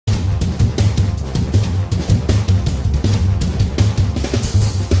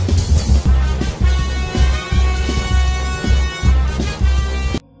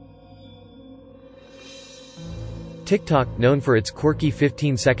TikTok, known for its quirky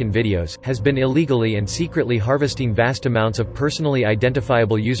 15-second videos, has been illegally and secretly harvesting vast amounts of personally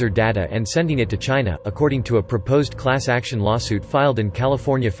identifiable user data and sending it to China, according to a proposed class action lawsuit filed in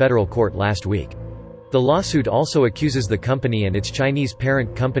California federal court last week. The lawsuit also accuses the company and its Chinese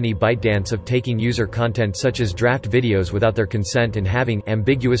parent company ByteDance of taking user content such as draft videos without their consent and having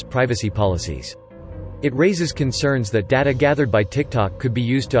ambiguous privacy policies. It raises concerns that data gathered by TikTok could be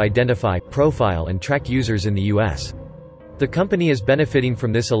used to identify, profile and track users in the U.S. The company is benefiting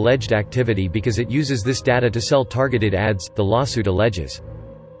from this alleged activity because it uses this data to sell targeted ads, the lawsuit alleges.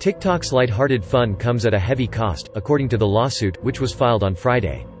 TikTok's lighthearted fun comes at a heavy cost, according to the lawsuit, which was filed on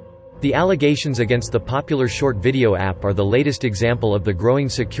Friday. The allegations against the popular short video app are the latest example of the growing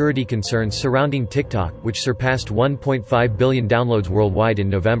security concerns surrounding TikTok, which surpassed 1.5 billion downloads worldwide in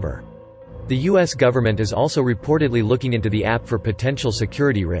November. The U.S. government is also reportedly looking into the app for potential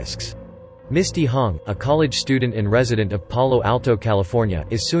security risks. Misty Hong, a college student and resident of Palo Alto, California,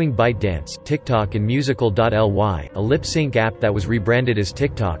 is suing ByteDance, TikTok and Musical.ly, a lip-sync app that was rebranded as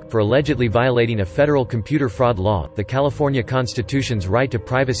TikTok, for allegedly violating a federal computer fraud law, the California Constitution's right to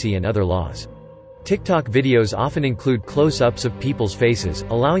privacy and other laws. TikTok videos often include close-ups of people's faces,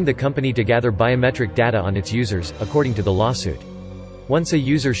 allowing the company to gather biometric data on its users, according to the lawsuit. Once a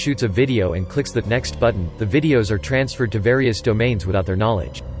user shoots a video and clicks the next button, the videos are transferred to various domains without their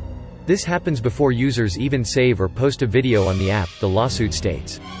knowledge. This happens before users even save or post a video on the app, the lawsuit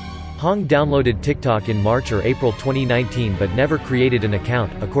states. Hong downloaded TikTok in March or April 2019 but never created an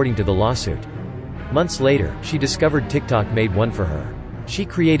account, according to the lawsuit. Months later, she discovered TikTok made one for her. She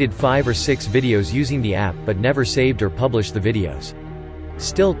created 5 or 6 videos using the app but never saved or published the videos.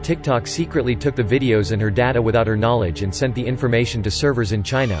 Still, TikTok secretly took the videos and her data without her knowledge and sent the information to servers in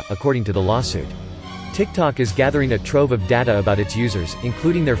China, according to the lawsuit. TikTok is gathering a trove of data about its users,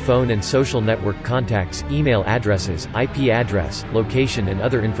 including their phone and social network contacts, email addresses, IP address, location and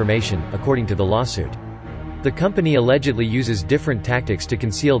other information, according to the lawsuit. The company allegedly uses different tactics to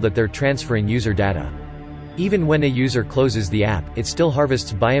conceal that they're transferring user data. Even when a user closes the app, it still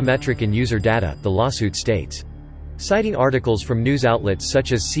harvests biometric and user data, the lawsuit states. Citing articles from news outlets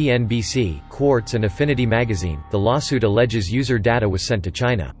such as CNBC, Quartz and Affinity magazine, the lawsuit alleges user data was sent to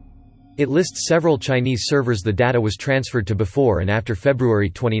China. It lists several Chinese servers the data was transferred to before and after February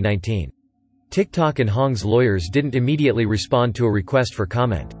 2019. TikTok and Hong's lawyers didn't immediately respond to a request for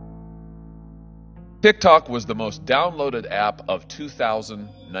comment. TikTok was the most downloaded app of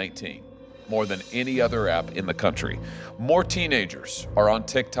 2019, more than any other app in the country. More teenagers are on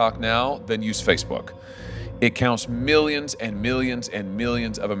TikTok now than use Facebook. It counts millions and millions and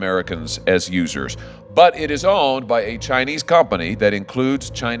millions of Americans as users. But it is owned by a Chinese company that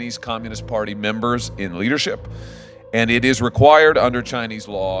includes Chinese Communist Party members in leadership, and it is required under Chinese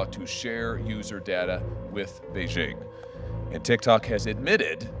law to share user data with Beijing. And TikTok has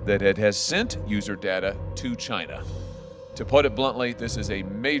admitted that it has sent user data to China. To put it bluntly, this is a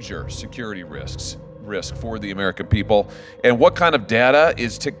major security risk for the American people. And what kind of data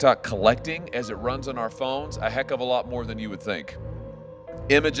is TikTok collecting as it runs on our phones? A heck of a lot more than you would think.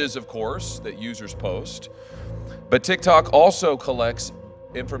 Images, of course, that users post. But TikTok also collects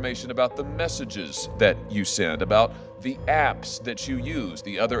information about the messages that you send, about the apps that you use,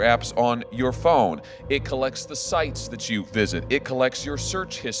 the other apps on your phone. It collects the sites that you visit. It collects your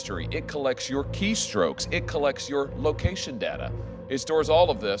search history. It collects your keystrokes. It collects your location data. It stores all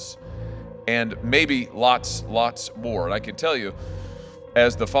of this and maybe lots more. And I can tell you,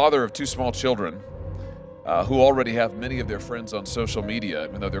 as the father of 2 small children, who already have many of their friends on social media,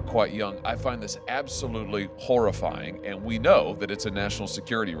 even though they're quite young, I find this absolutely horrifying, and we know that it's a national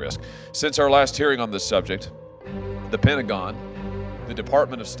security risk. Since our last hearing on this subject, the Pentagon, the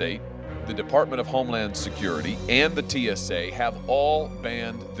Department of State, the Department of Homeland Security, and the TSA have all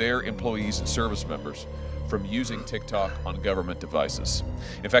banned their employees and service members from using TikTok on government devices.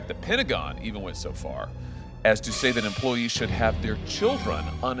 In fact, the Pentagon even went so far as to say that employees should have their children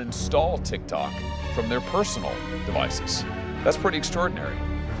uninstall TikTok from their personal devices. That's pretty extraordinary.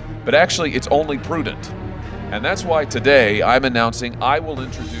 But actually, it's only prudent. And that's why today I'm announcing I will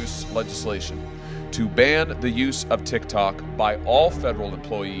introduce legislation to ban the use of TikTok by all federal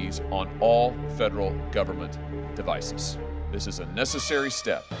employees on all federal government devices. This is a necessary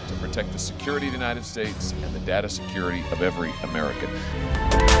step to protect the security of the United States and the data security of every American.